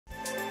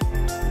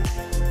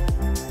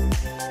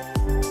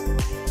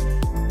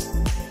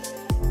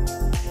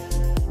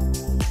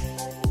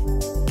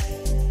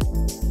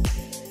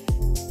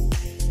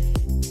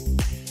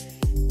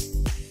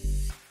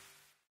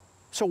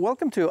So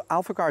welcome to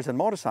AlphaCars and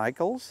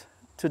Motorcycles.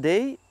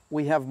 Today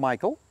we have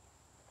Michael.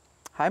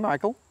 Hi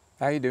Michael.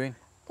 How are you doing?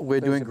 We're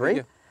doing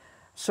great.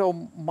 So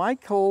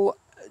Michael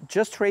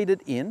just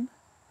traded in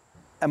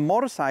a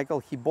motorcycle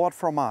he bought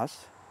from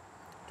us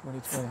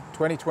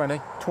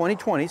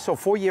 2020, so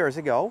 4 years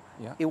ago.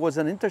 Yeah. It was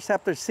an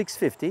Interceptor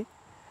 650.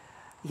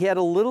 He had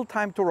a little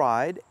time to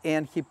ride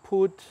and he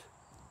put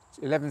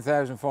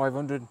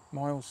 11,500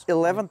 miles.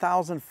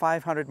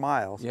 11,500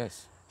 miles.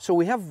 Yes. So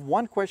we have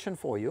one question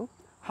for you.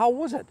 How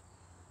was it?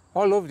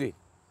 I loved it.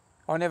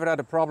 I never had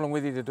a problem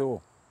with it at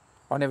all.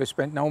 I never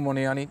spent no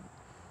money on it.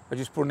 I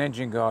just put an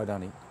engine guard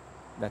on it.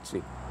 That's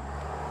it.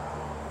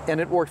 And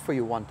it worked for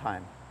you one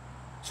time.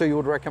 So you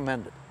would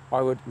recommend it?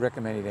 I would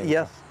recommend it. Anytime.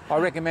 Yes. I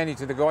recommend it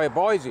to the guy who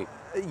buys it.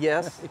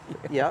 Yes.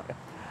 Yeah.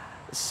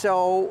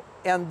 So,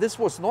 and this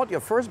was not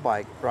your first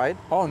bike, right?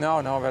 Oh no,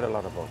 I've had a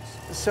lot of bikes.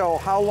 So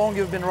how long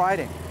you've been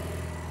riding?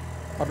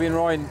 I've been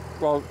riding,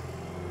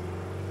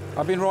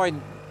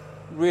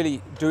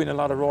 really doing a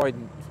lot of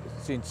riding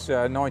since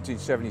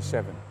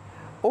 1977.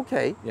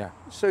 Okay. Yeah.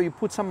 So you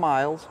put some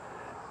miles.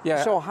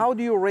 Yeah. So how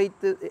do you rate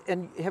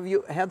and have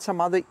you had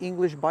some other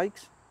English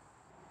bikes?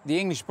 The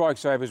English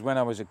bikes I was when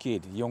I was a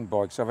kid, young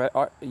bikes.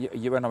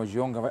 When I was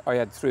young, I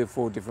had 3 or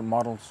 4 different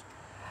models.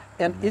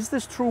 And is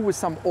this true with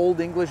some old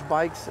English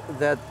bikes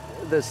that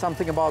there's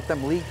something about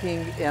them leaking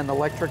and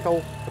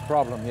electrical? The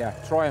problem, yeah.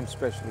 Triumph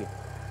especially.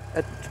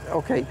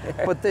 Okay,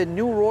 but the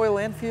new Royal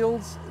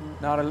Enfields?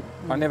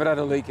 I never had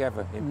a leak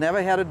ever.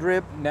 Never had a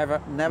drip? Never.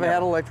 Never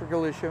had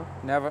electrical issue?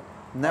 Never.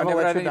 Never I never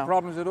let had you any down?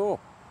 problems at all.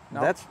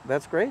 No.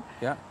 That's great.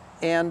 Yeah.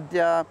 And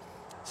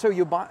so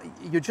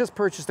you just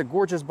purchased a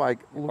gorgeous bike.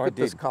 Look at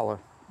this color.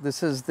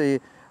 This is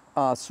the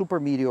Super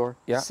Meteor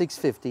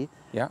 650.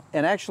 Yeah.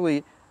 And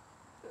actually,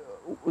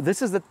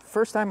 this is the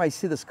first time I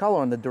see this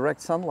color in the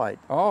direct sunlight.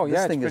 Oh, this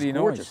yeah, thing it's pretty is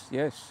gorgeous. nice.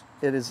 Yes.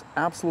 It is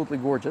absolutely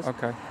gorgeous.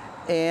 Okay.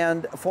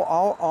 And for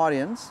our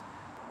audience,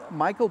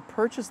 Michael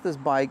purchased this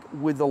bike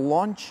with the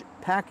launch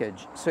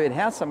package, so it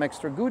has some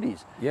extra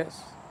goodies.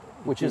 Yes.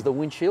 Which is the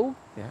windshield,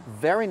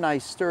 very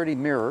nice sturdy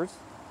mirrors,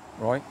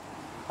 right,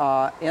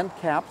 end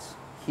caps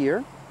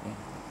here,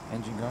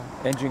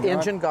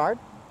 engine guard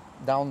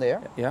down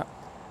there,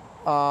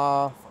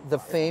 the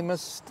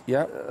famous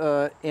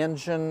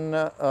engine,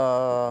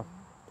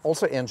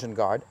 also engine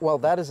guard. Well,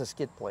 that is a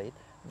skid plate.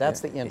 That's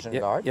the engine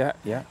guard.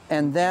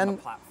 And then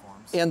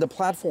the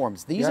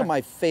platforms. These are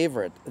my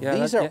favorite.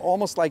 These are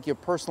almost like your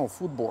personal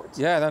food boards.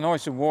 Yeah, they're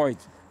nice and wide.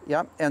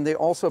 Yeah, and they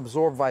also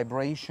absorb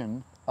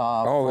vibration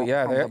from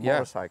the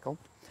motorcycle.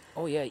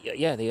 Oh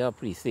yeah, they are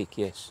pretty thick,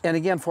 yes. And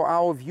again, for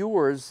our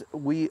viewers,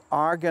 we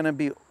are going to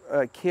be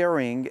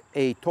carrying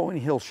a towing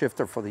hill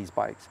shifter for these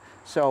bikes.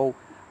 So,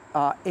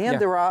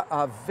 there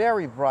are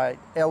very bright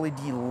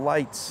LED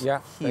lights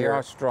here. They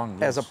are strong,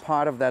 yes. As a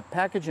part of that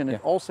package, and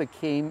it also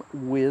came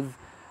with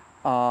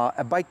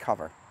a bike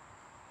cover.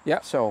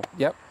 Yeah. So.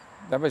 Yep,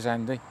 that was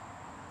handy.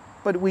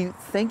 But we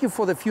thank you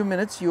for the few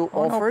minutes you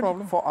offered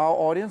for our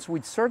audience.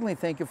 We'd certainly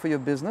thank you for your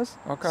business.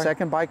 Okay.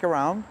 Second bike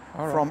around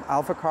from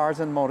AlphaCars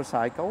and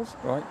Motorcycles.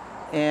 Right.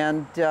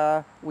 And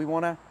we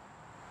want to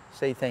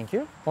say thank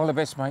you. All the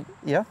best, mate.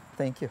 Yeah,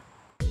 thank you.